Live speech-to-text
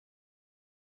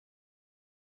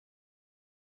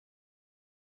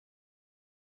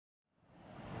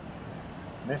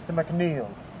Mr. McNeel,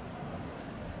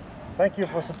 thank you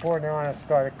for supporting Iron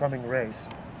Sky the coming race.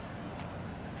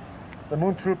 The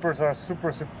Moon Troopers are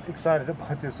super excited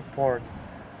about your support,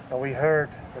 and we heard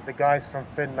that the guys from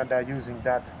Finland are using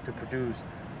that to produce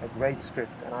a great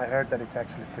script, and I heard that it's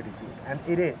actually pretty good, and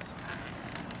it is.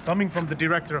 Coming from the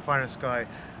director of Iron Sky,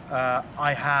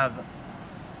 I have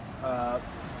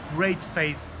great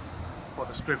faith for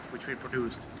the script which we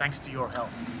produced, thanks to your help.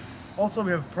 Also,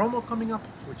 we have a promo coming up,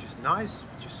 which is nice,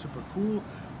 which is super cool,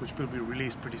 which will be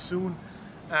released pretty soon.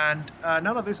 And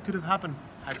none of this could have happened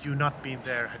had you not been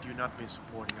there, had you not been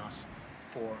supporting us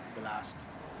for the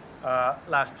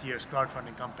last year's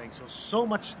crowdfunding campaign. So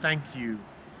much thank you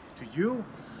to you,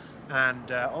 and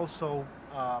also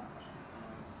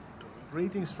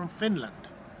greetings from Finland.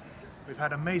 We've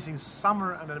had amazing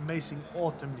summer and an amazing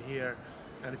autumn here,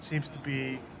 and it seems to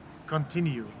be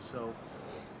continuing. So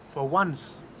for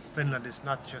once, Finland is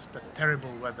not just a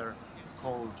terrible weather,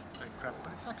 cold and crap,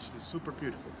 but it's actually super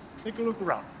beautiful. Take a look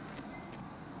around.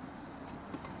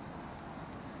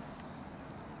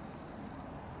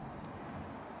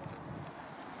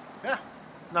 Yeah,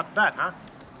 not bad, huh?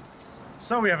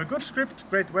 So we have a good script,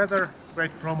 great weather,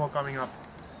 great promo coming up,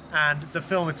 and the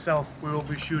film itself we will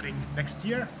be shooting next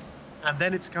year, and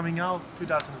then it's coming out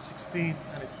 2016,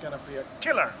 and it's gonna be a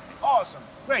killer, awesome,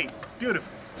 great,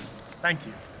 beautiful. Thank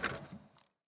you.